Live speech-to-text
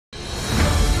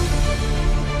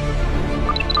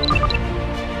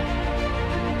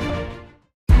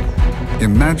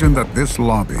Imagine that this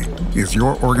lobby is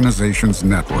your organization's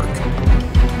network.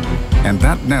 And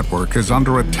that network is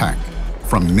under attack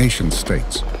from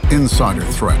nation-states, insider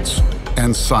threats,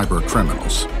 and cyber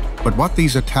criminals. But what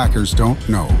these attackers don't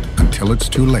know until it's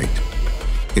too late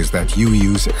is that you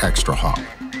use Extrahop.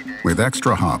 With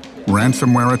Extrahop,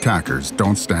 ransomware attackers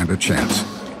don't stand a chance.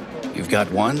 You've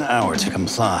got 1 hour to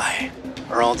comply,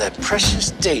 or all that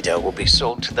precious data will be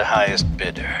sold to the highest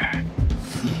bidder.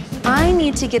 I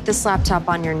need to get this laptop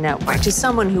on your network to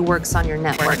someone who works on your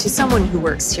network, to someone who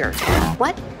works here.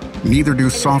 What? Neither do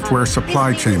software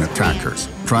supply chain attackers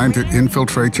trying to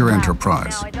infiltrate your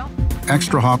enterprise.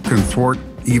 Extrahop can thwart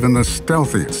even the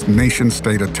stealthiest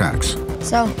nation-state attacks.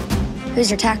 So, who's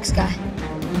your tax guy?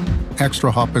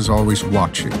 Extrahop is always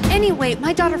watching. Anyway,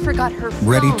 my daughter forgot her phone.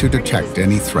 Ready to detect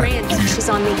any threat. She's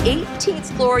on the 18th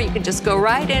floor. You can just go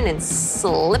right in and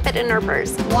slip it in her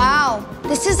purse. Wow,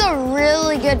 this is a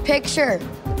really good picture.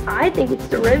 I think it's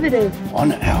derivative.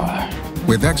 1 hour.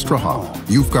 With Extrahop,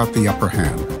 you've got the upper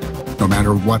hand, no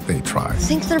matter what they try.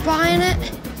 Think they're buying it?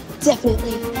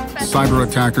 Definitely. Cyber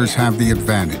attackers have the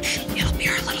advantage. It'll be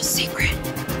our little secret.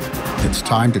 It's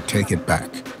time to take it back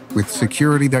with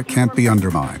security that can't be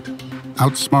undermined,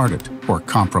 outsmarted, or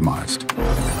compromised.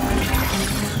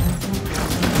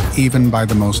 Even by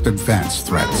the most advanced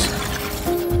threats.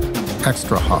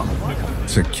 Extrahop.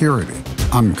 Security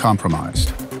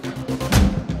uncompromised.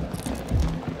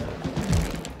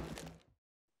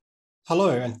 Hello,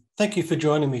 and thank you for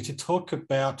joining me to talk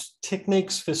about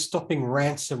techniques for stopping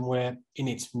ransomware in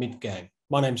its mid-game.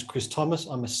 My name is Chris Thomas.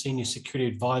 I'm a Senior Security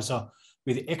Advisor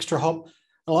with Extrahop.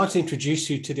 I'd like to introduce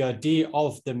you to the idea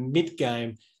of the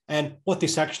mid-game and what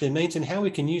this actually means and how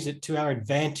we can use it to our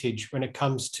advantage when it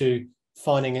comes to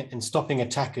finding it and stopping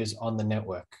attackers on the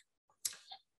network.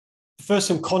 First,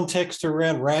 some context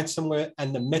around ransomware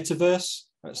and the Metaverse.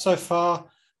 So far,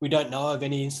 we don't know of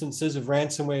any instances of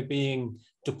ransomware being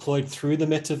deployed through the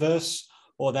Metaverse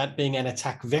or that being an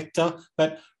attack vector,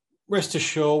 but rest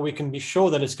assured, we can be sure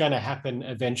that it's going to happen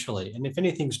eventually. And if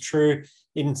anything's true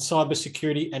in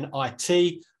cybersecurity and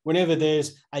IT, whenever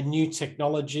there's a new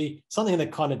technology, something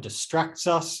that kind of distracts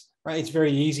us, right, it's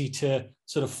very easy to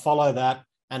sort of follow that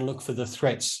and look for the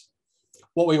threats.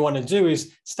 What we want to do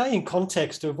is stay in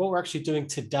context of what we're actually doing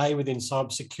today within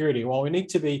cybersecurity. While we need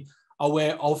to be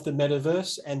aware of the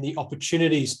Metaverse and the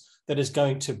opportunities that is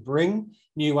going to bring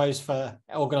new ways for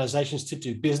organizations to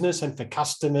do business and for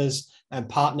customers and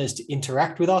partners to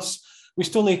interact with us, we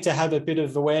still need to have a bit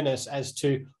of awareness as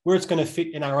to where it's going to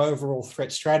fit in our overall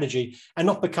threat strategy and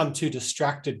not become too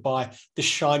distracted by the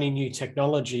shiny new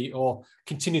technology or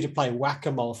continue to play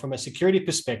whack-a-mole from a security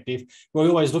perspective. We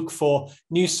always look for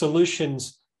new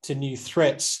solutions to new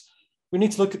threats. We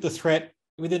need to look at the threat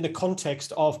within the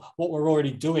context of what we're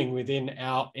already doing within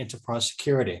our enterprise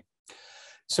security.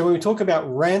 So when we talk about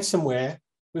ransomware,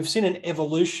 we've seen an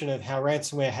evolution of how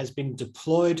ransomware has been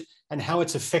deployed and how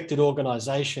it's affected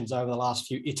organizations over the last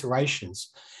few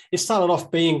iterations. It started off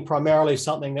being primarily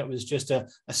something that was just a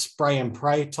spray and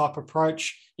pray type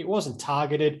approach. It wasn't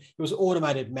targeted. It was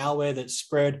automated malware that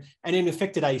spread and it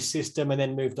affected a system and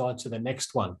then moved on to the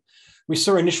next one. We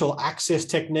saw initial access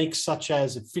techniques such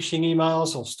as phishing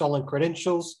emails or stolen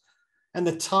credentials. And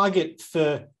the target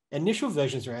for initial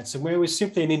versions of ransomware was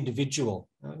simply an individual,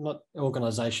 not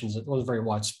organizations. It was very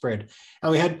widespread.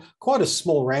 And we had quite a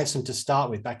small ransom to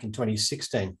start with back in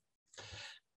 2016.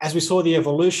 As we saw the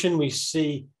evolution, we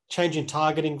see change in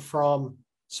targeting from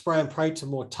spray and pray to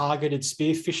more targeted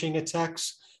spear phishing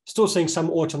attacks. Still seeing some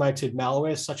automated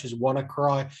malware such as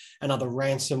WannaCry and other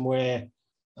ransomware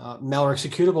malware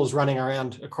executables running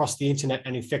around across the internet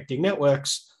and infecting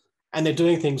networks. And they're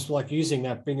doing things like using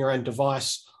that bring your own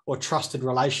device or trusted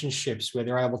relationships where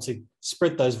they're able to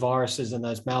spread those viruses and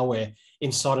those malware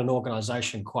inside an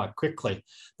organization quite quickly.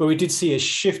 But we did see a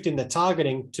shift in the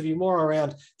targeting to be more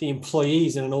around the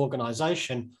employees in an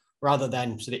organization rather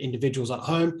than sort of individuals at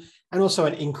home, and also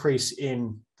an increase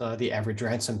in the average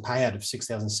ransom payout of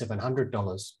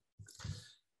 $6,700.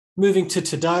 Moving to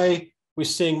today, we're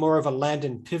seeing more of a land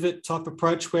and pivot type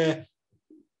approach where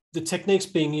the techniques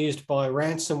being used by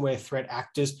ransomware threat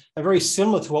actors are very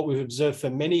similar to what we've observed for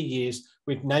many years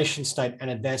with nation state and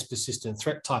advanced persistent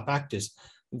threat type actors.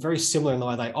 Very similar in the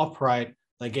way they operate.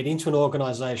 They get into an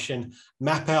organization,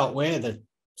 map out where the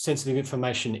sensitive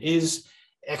information is,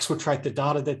 exfiltrate the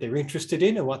data that they're interested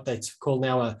in, and what they call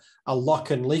now a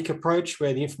lock and leak approach,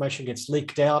 where the information gets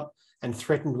leaked out and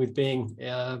threatened with being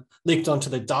leaked onto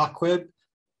the dark web.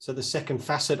 So the second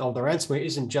facet of the ransomware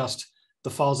isn't just the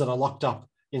files that are locked up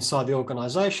inside the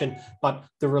organization, but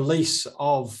the release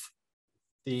of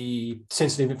the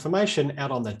sensitive information out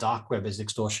on the dark web as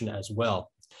extortion as well.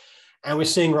 And we're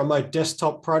seeing remote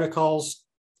desktop protocols,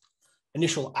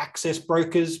 initial access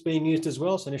brokers being used as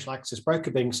well. So initial access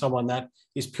broker being someone that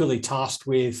is purely tasked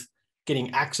with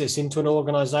getting access into an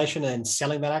organization and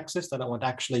selling that access. They don't want to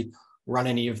actually run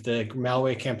any of the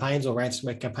malware campaigns or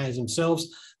ransomware campaigns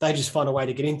themselves. They just find a way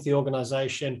to get into the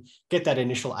organization, get that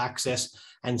initial access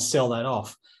and sell that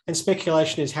off. And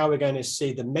speculation is how we're going to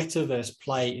see the metaverse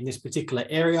play in this particular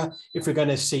area, if we're going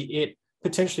to see it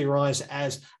potentially rise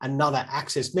as another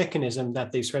access mechanism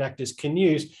that these threat actors can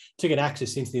use to get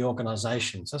access into the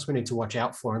organization. So that's what we need to watch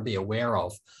out for and be aware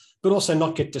of, but also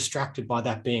not get distracted by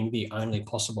that being the only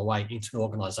possible way into an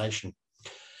organization.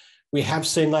 We have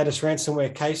seen latest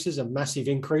ransomware cases, a massive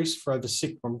increase from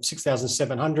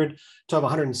 $6,700 to over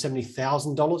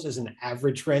 $170,000 as an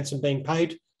average ransom being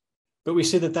paid. But we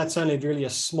see that that's only really a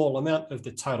small amount of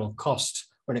the total cost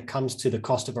when it comes to the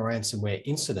cost of a ransomware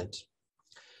incident.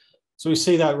 So we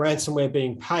see that ransomware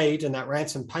being paid and that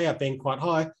ransom payout being quite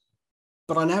high,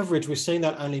 but on average, we're seeing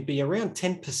that only be around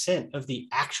 10% of the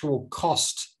actual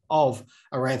cost of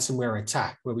a ransomware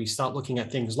attack, where we start looking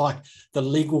at things like the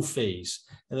legal fees,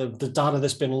 the data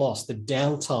that's been lost, the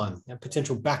downtime, and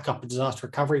potential backup and disaster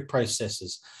recovery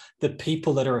processes, the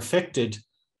people that are affected,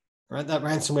 right? That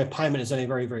ransomware payment is only a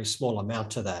very, very small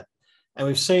amount to that. And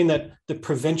we've seen that the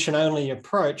prevention-only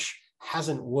approach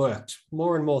hasn't worked.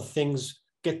 More and more things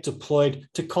get deployed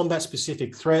to combat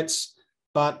specific threats,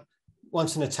 but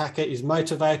once an attacker is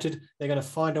motivated, they're going to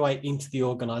find a way into the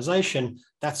organization.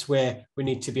 That's where we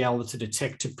need to be able to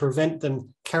detect to prevent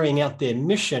them carrying out their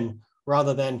mission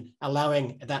rather than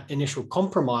allowing that initial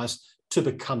compromise to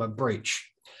become a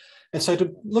breach. And so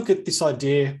to look at this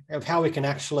idea of how we can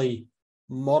actually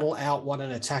model out what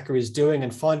an attacker is doing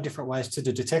and find different ways to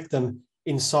detect them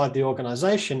inside the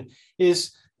organization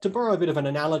is to borrow a bit of an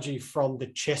analogy from the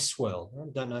chess world. I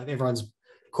don't know if everyone's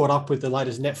caught up with the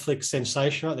latest Netflix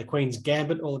sensation, right? The Queen's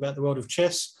Gambit, all about the world of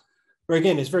chess, where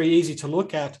again, it's very easy to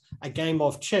look at a game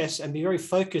of chess and be very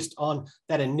focused on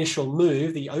that initial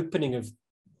move, the opening of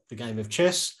the game of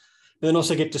chess, but then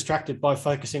also get distracted by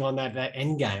focusing on that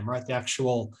end game, right? The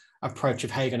actual approach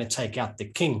of how you're going to take out the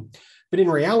king. But in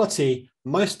reality,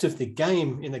 most of the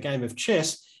game in the game of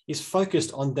chess is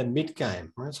focused on the mid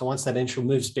game, right? So once that initial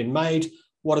move's been made,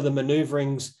 what are the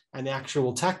maneuverings and the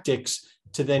actual tactics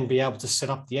to then be able to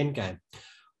set up the end game?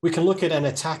 We can look at an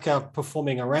attacker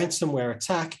performing a ransomware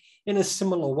attack in a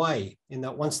similar way, in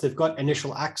that once they've got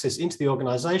initial access into the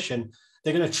organization,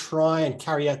 they're going to try and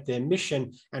carry out their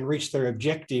mission and reach their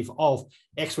objective of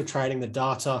exfiltrating the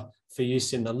data for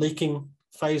use in the leaking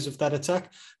phase of that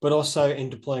attack, but also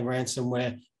in deploying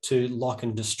ransomware to lock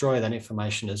and destroy that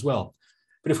information as well.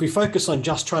 But if we focus on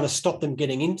just trying to stop them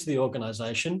getting into the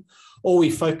organization, or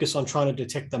we focus on trying to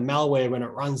detect the malware when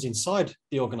it runs inside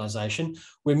the organization,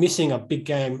 we're missing a big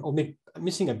game or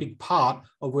missing a big part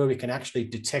of where we can actually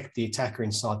detect the attacker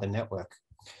inside the network.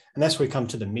 And that's where we come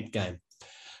to the mid game.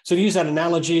 So to use that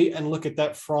analogy and look at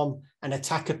that from an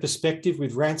attacker perspective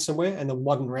with ransomware and the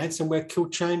modern ransomware kill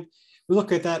chain, we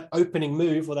look at that opening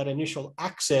move or that initial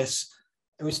access,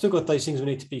 and we've still got those things we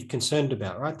need to be concerned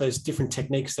about, right? Those different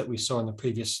techniques that we saw in the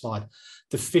previous slide.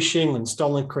 The phishing and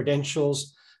stolen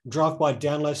credentials, drive-by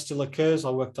download still occurs. I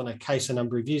worked on a case a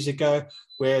number of years ago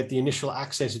where the initial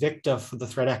access vector for the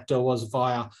threat actor was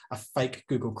via a fake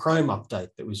Google Chrome update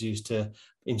that was used to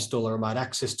install a remote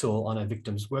access tool on a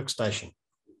victim's workstation.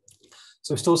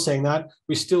 So we're still seeing that.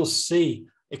 We still see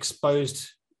exposed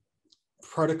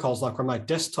protocols like remote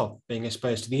desktop being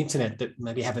exposed to the internet that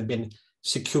maybe haven't been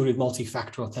secured with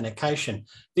multi-factor authentication.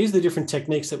 These are the different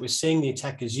techniques that we're seeing the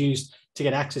attackers use to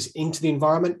get access into the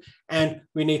environment. And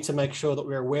we need to make sure that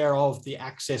we're aware of the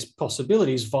access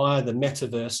possibilities via the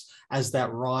metaverse as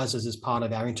that rises as part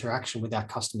of our interaction with our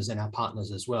customers and our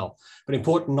partners as well. But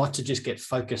important not to just get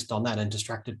focused on that and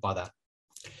distracted by that.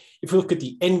 If we look at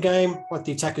the end game, what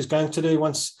the attacker is going to do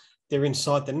once they're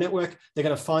inside the network, they're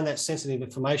going to find that sensitive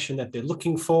information that they're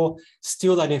looking for,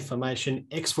 steal that information,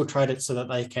 exfiltrate it so that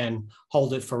they can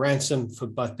hold it for ransom for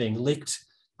both being leaked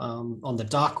on the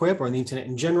dark web or on the internet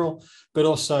in general, but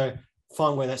also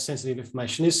find where that sensitive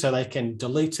information is so they can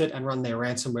delete it and run their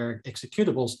ransomware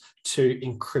executables to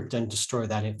encrypt and destroy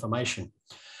that information.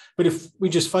 But if we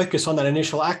just focus on that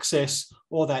initial access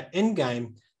or that end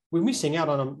game, we're missing out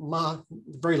on a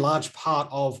very large part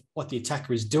of what the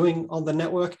attacker is doing on the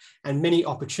network and many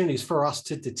opportunities for us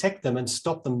to detect them and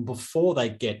stop them before they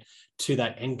get to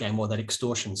that end game or that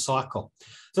extortion cycle.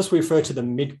 That's what we refer to the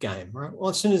mid game, right? Well,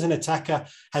 as soon as an attacker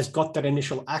has got that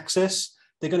initial access,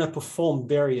 they're going to perform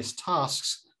various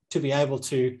tasks to be able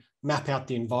to map out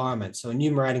the environment. So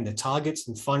enumerating the targets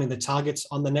and finding the targets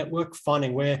on the network,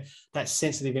 finding where that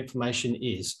sensitive information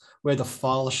is, where the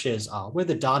file shares are, where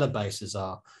the databases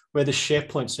are, where the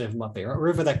SharePoint server might be, right?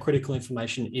 Wherever that critical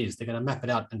information is, they're going to map it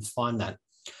out and find that.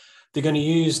 They're going to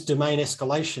use domain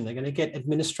escalation. They're going to get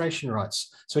administration rights.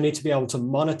 So we need to be able to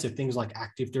monitor things like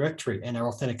Active Directory and our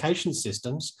authentication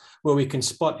systems, where we can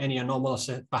spot any anomalous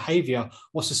behavior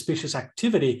or suspicious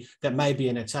activity that may be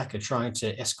an attacker trying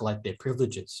to escalate their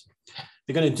privileges.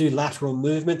 They're going to do lateral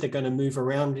movement. They're going to move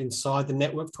around inside the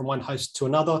network from one host to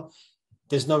another.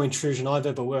 There's no intrusion I've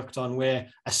ever worked on where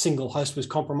a single host was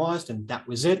compromised and that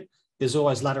was it. There's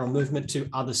always lateral movement to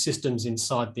other systems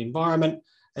inside the environment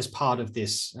as part of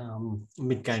this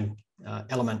mid-game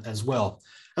element as well.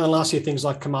 And then lastly, things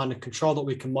like command and control that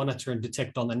we can monitor and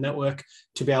detect on the network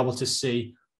to be able to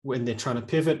see when they're trying to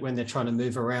pivot, when they're trying to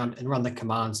move around and run the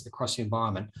commands across the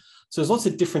environment. So there's lots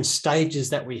of different stages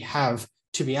that we have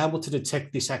to be able to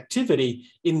detect this activity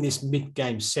in this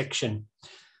mid-game section.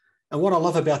 And what I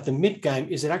love about the mid-game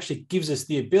is it actually gives us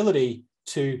the ability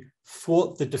to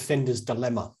thwart the defender's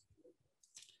dilemma.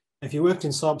 If you worked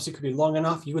in cybersecurity long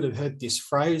enough, you would have heard this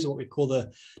phrase, what we call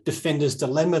the defender's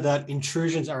dilemma, that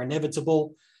intrusions are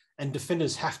inevitable and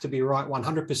defenders have to be right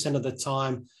 100% of the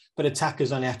time, but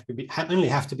attackers only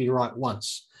have to be right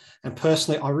once. And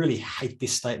personally, I really hate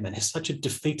this statement. It's such a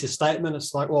defeatist statement.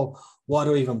 It's like, well, why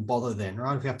do we even bother then,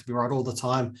 right? If we have to be right all the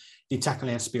time, the attacker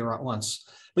only has to be right once.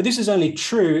 But this is only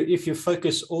true if you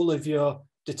focus all of your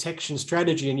detection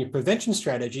strategy and your prevention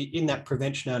strategy in that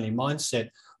prevention-only mindset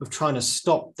of trying to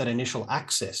stop that initial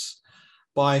access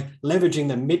by leveraging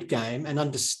the mid-game and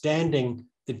understanding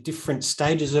the different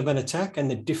stages of an attack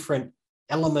and the different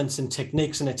elements and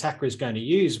techniques an attacker is going to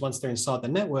use once they're inside the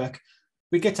network.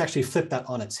 We get to actually flip that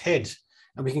on its head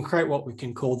and we can create what we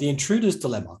can call the intruder's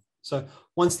dilemma. So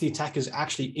once the attacker is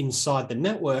actually inside the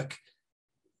network's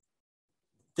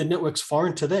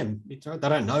foreign to them. They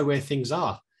don't know where things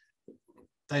are.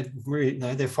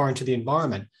 They're foreign to the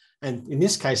environment. And in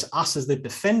this case, us as the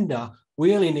defender,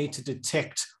 we only need to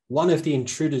detect one of the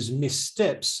intruder's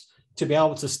missteps to be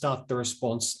able to start the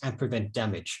response and prevent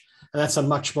damage. And that's a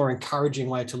much more encouraging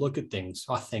way to look at things,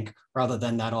 I think, rather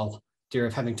than that old idea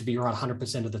of having to be right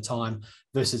 100% of the time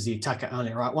versus the attacker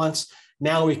only right once.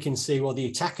 Now we can see, well, the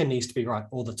attacker needs to be right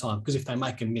all the time, because if they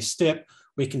make a misstep,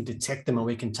 we can detect them and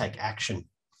we can take action.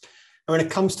 And when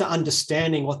it comes to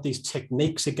understanding what these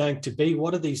techniques are going to be,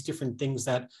 what are these different things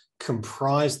that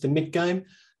comprise the mid-game,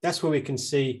 that's where we can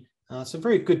see some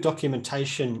very good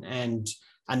documentation and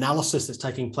analysis that's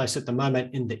taking place at the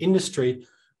moment in the industry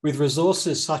with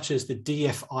resources such as the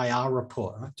DFIR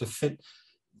report, right? To fit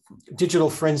Digital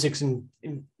Forensics and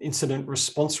Incident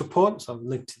Response Report. So I've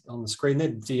linked on the screen there,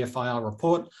 the DFIR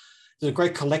report. There's a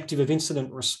great collective of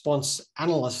incident response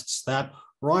analysts that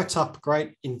write up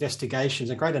great investigations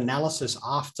and great analysis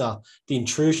after the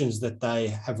intrusions that they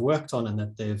have worked on and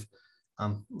that they've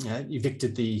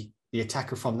evicted the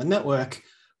attacker from the network,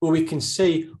 where we can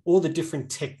see all the different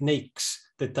techniques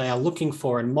that they are looking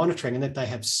for and monitoring and that they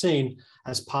have seen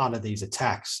as part of these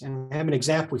attacks. And I have an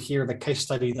example here of a case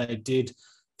study they did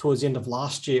towards the end of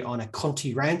last year on a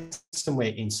Conti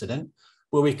ransomware incident,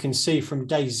 where we can see from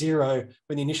day zero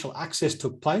when the initial access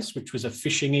took place, which was a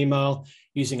phishing email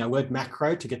using a word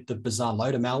macro to get the bizarre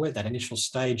loader malware, that initial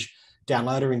stage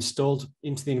downloader installed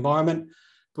into the environment.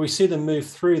 But we see them move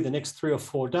through the next 3 or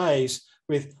 4 days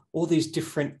with all these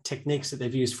different techniques that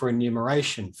they've used for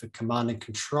enumeration, for command and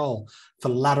control, for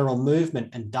lateral movement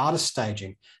and data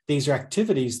staging. These are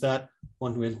activities that,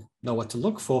 when we know what to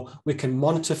look for, we can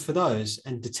monitor for those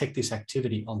and detect this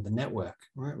activity on the network.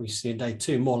 Right? We see in day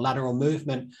 2, more lateral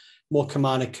movement, more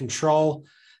command and control,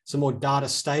 some more data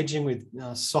staging with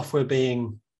software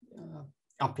being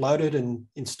uploaded and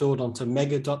installed onto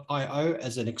mega.io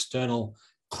as an external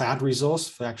cloud resource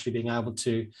for actually being able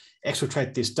to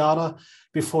exfiltrate this data.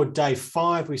 Before day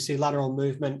 5, we see lateral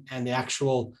movement and the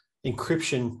actual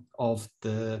encryption of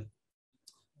the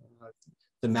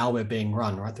malware being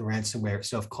run, right? The ransomware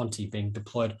itself, Conti, being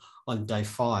deployed on day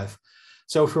 5.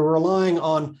 So if we're relying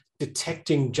on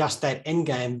detecting just that end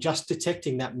game, just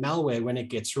detecting that malware when it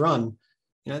gets run,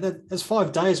 there's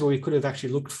 5 days where we could have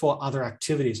actually looked for other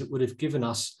activities that would have given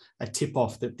us a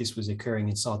tip-off that this was occurring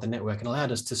inside the network and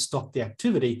allowed us to stop the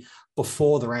activity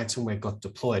before the ransomware got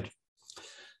deployed.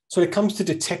 So when it comes to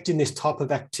detecting this type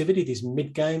of activity, this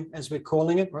mid-game, as we're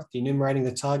calling it, right? The enumerating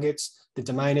the targets, the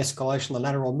domain escalation, the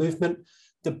lateral movement,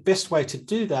 the best way to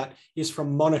do that is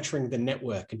from monitoring the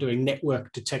network and doing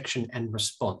network detection and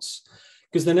response.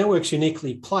 Because the network's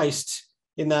uniquely placed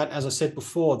in that, as I said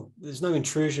before, there's no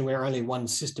intrusion where only one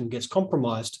system gets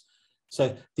compromised.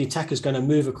 So the attacker is going to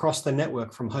move across the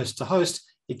network from host to host.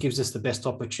 It gives us the best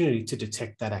opportunity to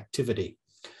detect that activity.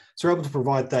 So we're able to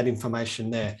provide that information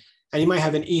there. And you may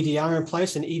have an EDR in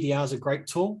place, and EDR is a great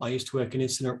tool. I used to work in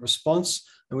incident response,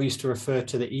 and we used to refer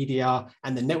to the EDR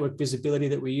and the network visibility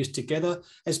that we use together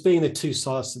as being the two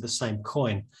sides to the same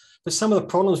coin. But some of the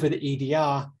problems with the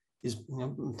EDR is,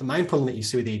 the main problem that you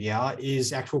see with EDR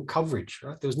is actual coverage,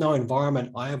 right? There was no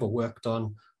environment I ever worked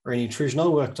on or any intrusion I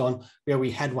worked on where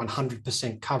we had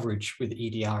 100% coverage with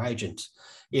EDR agents.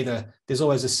 Either there's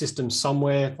always a system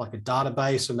somewhere like a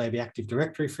database or maybe Active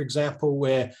Directory, for example,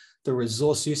 where the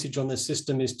resource usage on the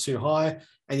system is too high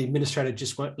and the administrator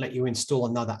just won't let you install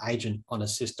another agent on a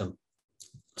system.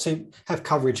 So you have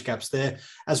coverage gaps there,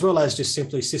 as well as just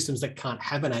simply systems that can't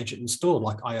have an agent installed,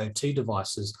 like IoT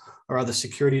devices or other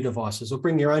security devices, or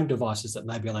bring your own devices that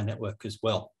may be on a network as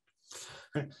well.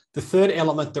 The third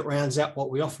element that rounds out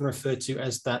what we often refer to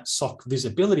as that SOC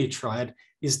visibility triad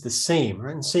is the SIEM,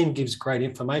 right? And SIEM gives great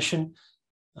information.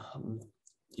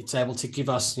 It's able to give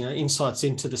us insights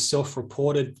into the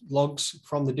self-reported logs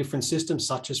from the different systems,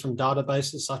 such as from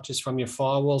databases, such as from your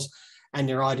firewalls and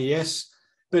your IDS.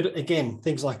 But again,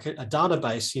 things like a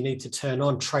database, you need to turn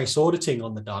on trace auditing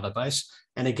on the database.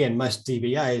 And again, most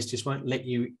DBAs just won't let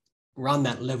you run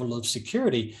that level of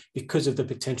security because of the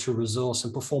potential resource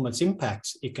and performance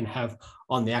impacts it can have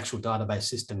on the actual database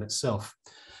system itself.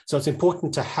 So it's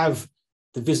important to have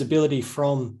the visibility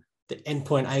from the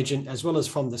endpoint agent as well as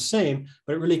from the SIEM,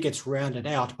 but it really gets rounded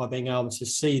out by being able to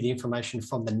see the information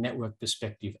from the network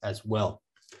perspective as well.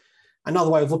 Another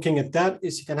way of looking at that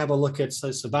is you can have a look at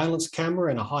a surveillance camera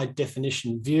and a high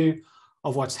definition view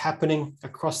of what's happening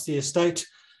across the estate.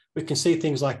 We can see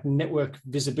things like network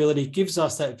visibility gives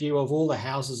us that view of all the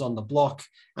houses on the block,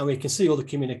 and we can see all the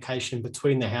communication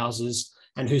between the houses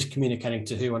and who's communicating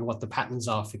to who and what the patterns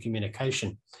are for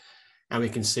communication. And we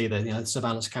can see the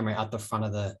surveillance camera out the front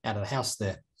of the house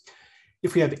there.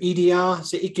 If we have EDR,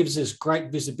 so it gives us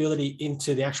great visibility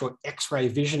into the actual X-ray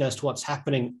vision as to what's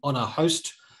happening on a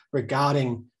host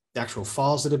regarding the actual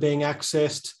files that are being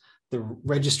accessed, the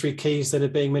registry keys that are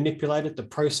being manipulated, the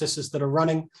processes that are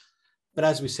running. But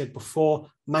as we said before,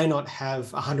 may not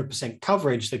have 100%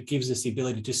 coverage that gives us the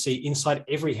ability to see inside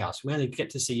every house. We only get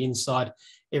to see inside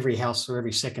every house or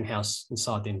every second house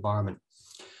inside the environment.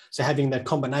 So having that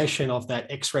combination of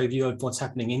that X-ray view of what's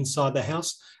happening inside the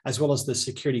house, as well as the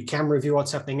security camera view of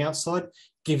what's happening outside,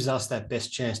 gives us that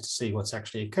best chance to see what's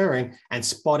actually occurring and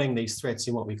spotting these threats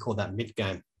in what we call that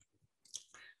mid-game.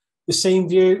 The SIEM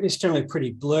view is generally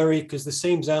pretty blurry because the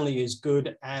SIEM's only as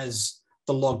good as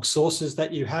the log sources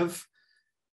that you have.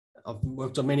 I've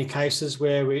worked on many cases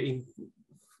where we're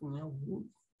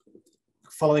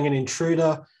following an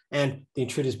intruder and the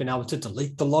intruder's been able to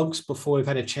delete the logs before we've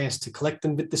had a chance to collect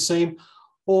them with the SIEM,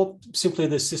 or simply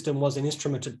the system wasn't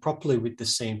instrumented properly with the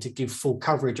SIEM to give full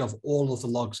coverage of all of the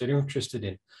logs that you're interested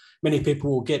in. Many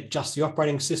people will get just the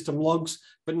operating system logs,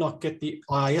 but not get the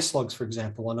IIS logs, for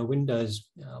example, on a Windows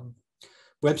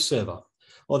web server.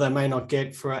 Or they may not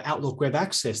get for Outlook Web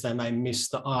Access, they may miss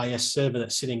the IIS server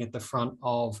that's sitting at the front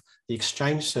of the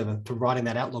Exchange server providing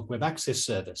that Outlook Web Access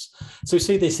service. So we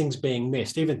see these things being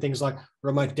missed, even things like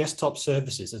remote desktop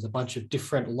services. There's a bunch of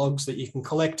different logs that you can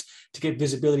collect to get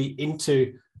visibility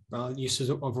into uses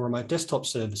of remote desktop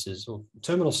services or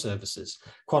terminal services.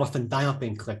 Quite often they aren't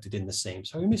being collected in the SIEM.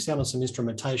 So we miss out on some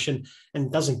instrumentation and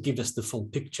it doesn't give us the full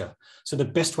picture. So the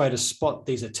best way to spot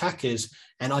these attackers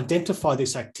and identify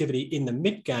this activity in the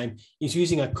mid-game is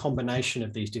using a combination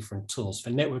of these different tools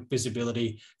for network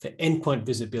visibility, for endpoint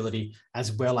visibility,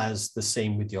 as well as the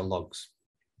SIEM with your logs.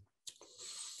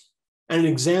 And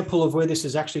an example of where this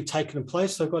has actually taken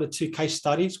place, so I've got two case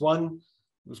studies. One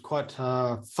was quite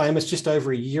famous just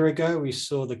over a year ago. We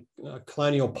saw the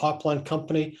Colonial Pipeline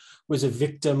Company was a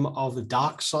victim of the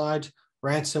DarkSide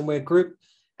ransomware group.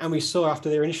 And we saw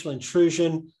after their initial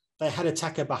intrusion, they had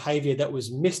attacker behavior that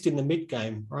was missed in the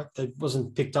mid-game, right? That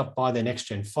wasn't picked up by their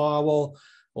next-gen firewall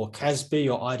or CASB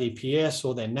or IDPS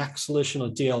or their NAC solution or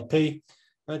DLP.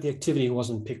 Right? The activity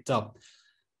wasn't picked up.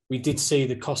 We did see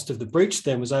the cost of the breach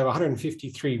then was over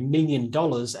 $153 million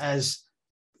as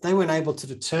they weren't able to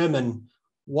determine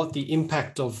what the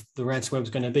impact of the ransomware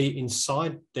was going to be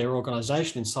inside their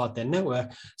organization, inside their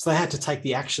network. So they had to take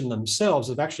the action themselves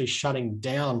of actually shutting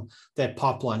down their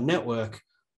pipeline network,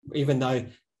 even though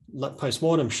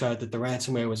post-mortem showed that the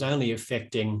ransomware was only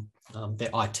affecting their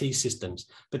IT systems.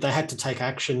 But they had to take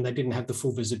action. They didn't have the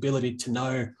full visibility to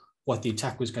know what the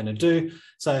attack was going to do.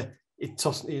 So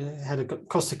it had a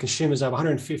cost to consumers over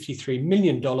 $153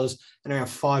 million and around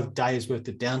 5 days worth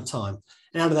of downtime.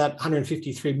 And out of that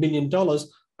 $153 million,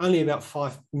 only about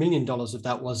 $5 million of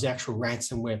that was the actual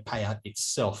ransomware payout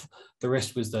itself. The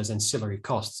rest was those ancillary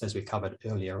costs, as we covered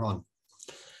earlier on.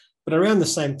 But around the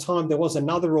same time, there was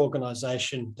another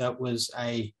organization that was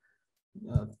a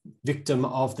victim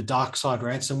of the dark side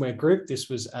ransomware group. This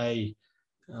was a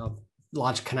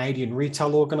large Canadian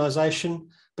retail organization,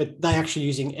 but they actually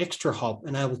using Extrahop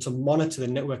and able to monitor the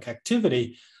network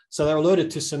activity. So they're alerted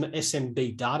to some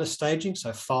SMB data staging,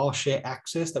 so file share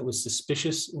access that was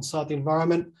suspicious inside the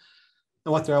environment.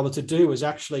 And what they're able to do is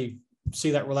actually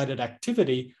see that related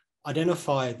activity,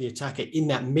 identify the attacker in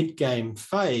that mid-game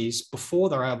phase before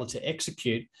they're able to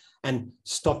execute, and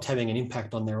stopped having an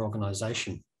impact on their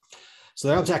organization. So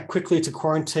they're able to act quickly to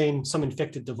quarantine some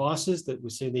infected devices that we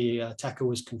see the attacker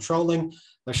was controlling.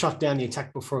 They shut down the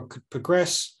attack before it could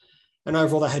progress. And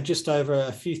overall, they had just over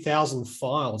a few thousand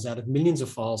files out of millions of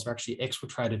files were actually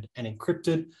exfiltrated and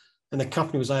encrypted. And the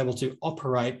company was able to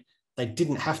operate. They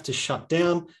didn't have to shut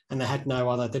down, and they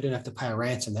didn't have to pay a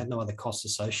ransom. They had no other costs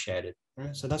associated.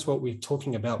 Right? So that's what we're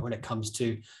talking about when it comes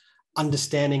to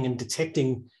understanding and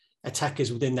detecting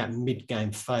attackers within that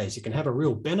mid-game phase. It can have a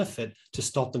real benefit to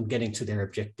stop them getting to their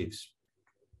objectives.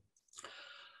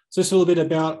 So just a little bit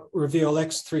about Reveal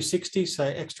X360.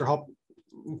 So Extrahop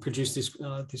produced this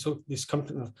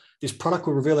product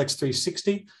called Reveal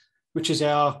X360, which is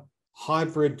our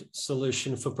hybrid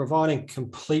solution for providing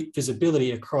complete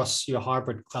visibility across your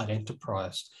hybrid cloud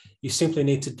enterprise. You simply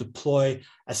need to deploy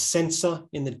a sensor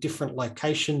in the different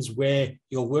locations where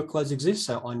your workloads exist.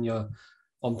 So on your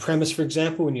on-premise, for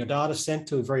example, in your data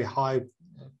center with very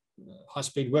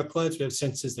high-speed workloads, we have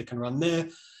sensors that can run there,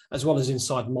 as well as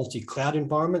inside multi-cloud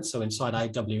environments, so inside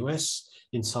AWS,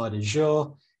 inside Azure,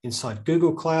 inside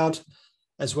Google Cloud,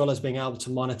 as well as being able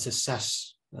to monitor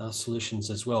SaaS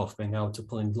solutions as well, for being able to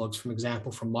pull in logs, for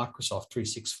example, from Microsoft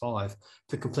 365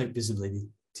 for complete visibility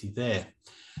there.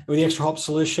 And with the Extrahop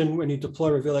solution, when you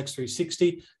deploy Reveal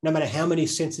X360, no matter how many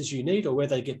sensors you need or where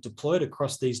they get deployed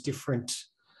across these different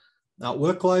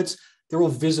workloads, they're all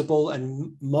visible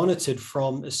and monitored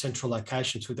from a central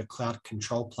location through the cloud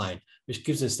control plane, which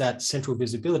gives us that central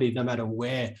visibility no matter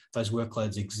where those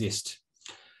workloads exist.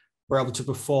 We're able to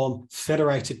perform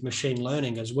federated machine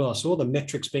learning as well. So all the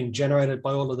metrics being generated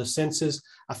by all of the sensors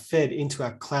are fed into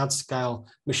our cloud scale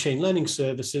machine learning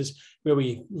services, where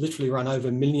we literally run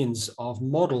over millions of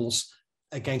models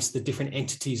against the different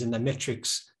entities and the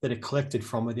metrics that are collected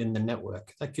from within the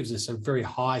network. That gives us a very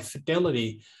high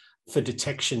fidelity for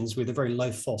detections with a very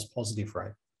low false positive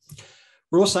rate.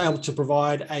 We're also able to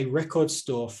provide a record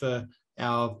store for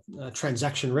our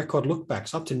transaction record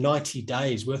lookbacks, up to 90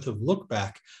 days worth of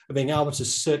lookback, of being able to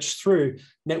search through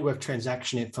network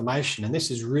transaction information. And this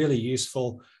is really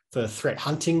useful for threat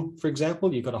hunting, for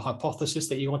example. You've got a hypothesis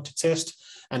that you want to test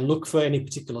and look for any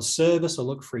particular service or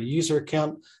look for a user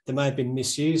account that may have been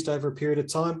misused over a period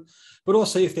of time. But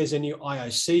also if there's a new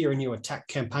IOC or a new attack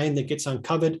campaign that gets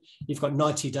uncovered, you've got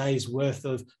 90 days worth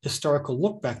of historical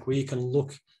lookback where you can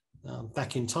look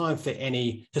back in time for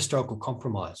any historical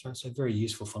compromise, right? So a very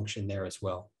useful function there as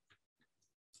well.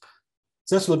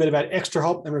 So that's a little bit about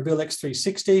Extrahop and Reveal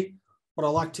X360. What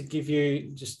I'd like to give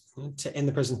you, just to end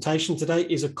the presentation today,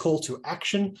 is a call to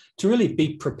action to really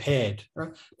be prepared,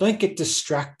 right? Don't get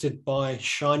distracted by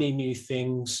shiny new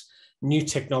things, new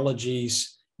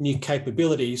technologies, new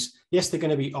capabilities. Yes, there are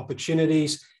going to be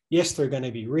opportunities. Yes, there are going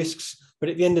to be risks, but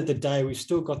at the end of the day, we've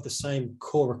still got the same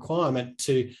core requirement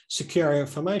to secure our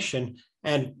information.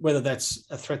 And whether that's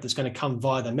a threat that's going to come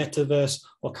via the metaverse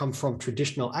or come from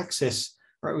traditional access,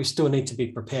 right, we still need to be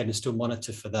prepared and still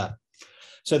monitor for that.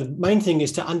 So the main thing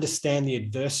is to understand the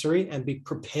adversary and be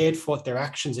prepared for what their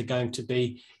actions are going to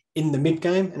be in the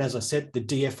mid-game. And as I said, the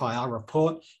DFIR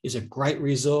report is a great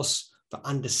resource for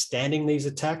understanding these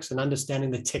attacks and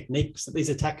understanding the techniques that these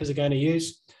attackers are going to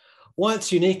use. Why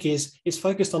it's unique is it's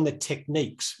focused on the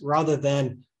techniques rather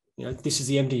than, this is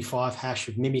the MD5 hash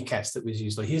of Mimikatz that was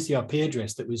used, or here's the IP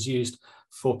address that was used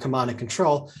for command and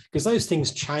control, because those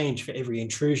things change for every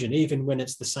intrusion, even when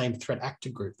it's the same threat actor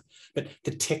group, but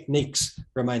the techniques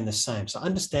remain the same. So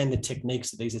understand the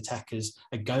techniques that these attackers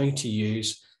are going to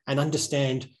use and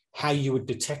understand how you would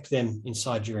detect them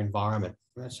inside your environment.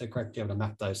 Right? So great to be able to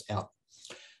map those out.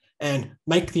 And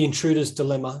make the intruder's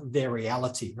dilemma their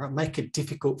reality, right? Make it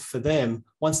difficult for them,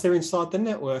 once they're inside the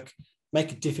network,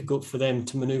 make it difficult for them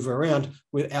to maneuver around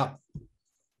without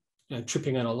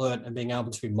tripping an alert and being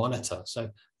able to be monitored. So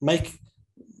make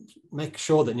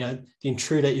sure that the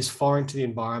intruder is foreign to the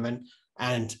environment,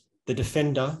 and the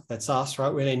defender, that's us,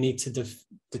 right? We need to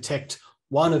detect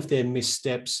one of their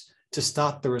missteps to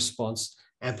start the response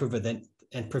and prevent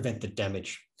the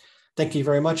damage. Thank you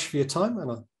very much for your time,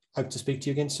 and I hope to speak to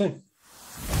you again soon.